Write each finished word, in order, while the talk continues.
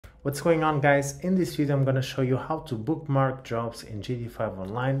What's going on, guys? In this video I'm going to show you how to bookmark jobs in GTA 5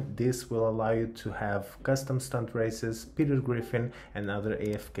 Online. This will allow you to have custom stunt races, Peter Griffin and other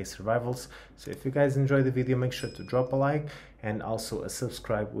AFK survivals. So if you guys enjoy the video, make sure to drop a like and also a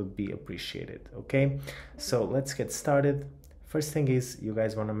subscribe would be appreciated. Okay, so let's get started. First thing is, you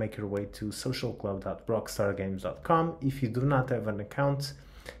guys want to make your way to socialclub.rockstargames.com. If you do not have an account,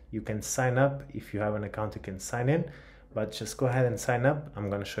 you can sign up. If you have an account, you can sign in. But just go ahead and sign up. I'm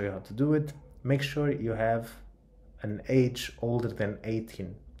going to show you how to do it. Make sure you have an age older than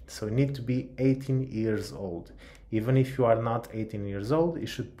 18. So you need to be 18 years old. Even if you are not 18 years old, you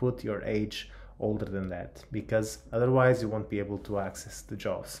should put your age older than that, because otherwise you won't be able to access the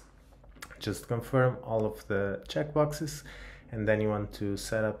jobs. Just confirm all of the checkboxes, and then you want to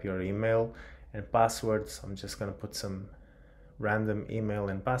set up your email and password. So I'm just going to put some random email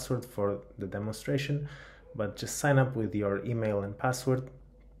and password for the demonstration. But just sign up with your email and password.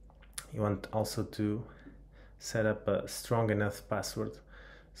 You want also to set up a strong enough password,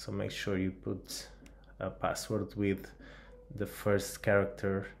 so make sure you put a password with the first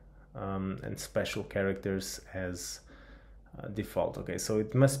character and special characters as default. Okay, so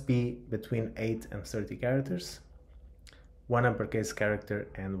it must be between 8 and 30 characters, one uppercase character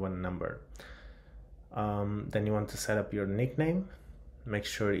and one number. Then you want to set up your nickname, make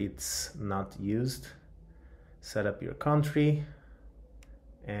sure it's not used. Set up your country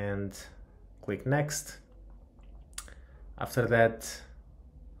and click next. After that,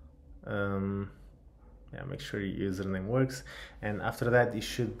 make sure your username works, and after that you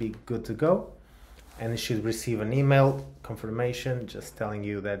should be good to go, and you should receive an email confirmation just telling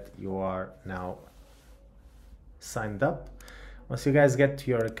you that you are now signed up. Once you guys get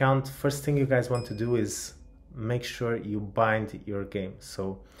to your account, first thing you guys want to do is make sure you bind your game.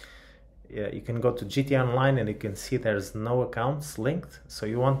 So you can go to GTA Online and you can see there's no accounts linked. So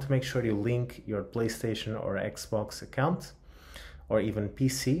you want to make sure you link your PlayStation or Xbox account, or even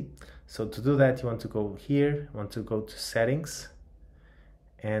PC. So to do that, you want to go here, you want to go to settings,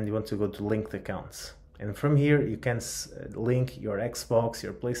 and you want to go to linked accounts. And from here, you can link your Xbox,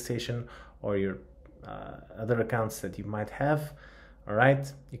 your PlayStation, or your other accounts that you might have. All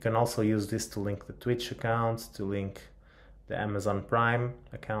right. You can also use this to link the Twitch accounts, to link the Amazon Prime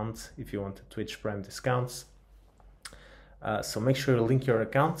account if you want the Twitch Prime discounts. So make sure you link your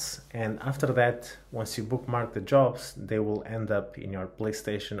accounts, and after that, once you bookmark the jobs, they will end up in your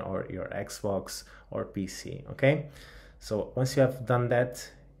PlayStation or your Xbox or PC. Okay, so once you have done that,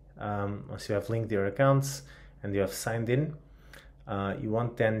 once you have linked your accounts and you have signed in, you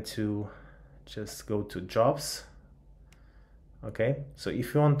want then to just go to jobs. Okay, so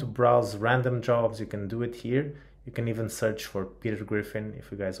if you want to browse random jobs, you can do it here. You can even search for Peter Griffin. If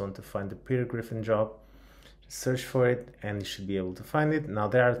you guys want to find the Peter Griffin job, just search for it and you should be able to find it. Now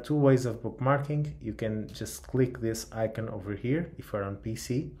there are two ways of bookmarking. You can just click this icon over here if you're on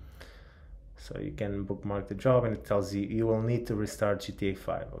PC. So you can bookmark the job and it tells you you will need to restart GTA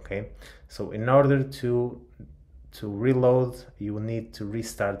 5. Okay, so in order to reload, you will need to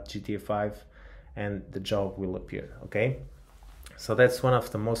restart GTA 5 and the job will appear. Okay, so that's one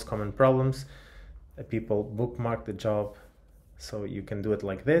of the most common problems. People bookmark the job. So you can do it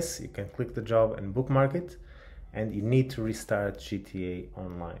like this. You can click the job and bookmark it, and you need to restart GTA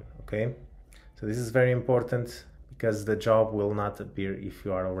Online. Okay, so this is very important because the job will not appear if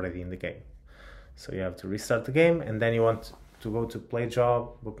you are already in the game. So you have to restart the game, and then you want to go to play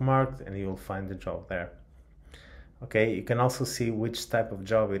job, bookmarked, and you will find the job there. Okay, you can also see which type of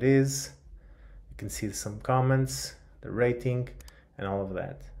job it is. You can see some comments, the rating, and all of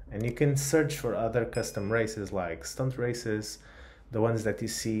that. And you can search for other custom races like stunt races, the ones that you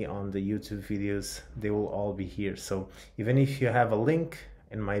see on the YouTube videos, they will all be here. So even if you have a link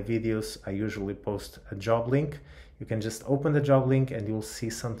in my videos, I usually post a job link. You can just open the job link and you'll see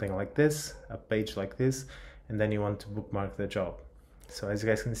something like this, a page like this, and then you want to bookmark the job. So as you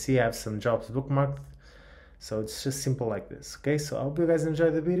guys can see, I have some jobs bookmarked. So it's just simple like this. Okay, so I hope you guys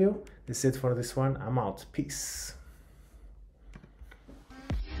enjoyed the video. This is it for this one. I'm out. Peace.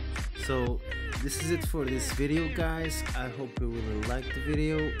 So this is it for this video, guys. I hope you will like the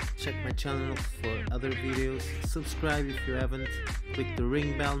video. Check my channel for other videos. Subscribe if you haven't. Click the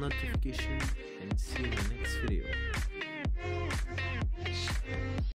ring bell notification and see you in the next video.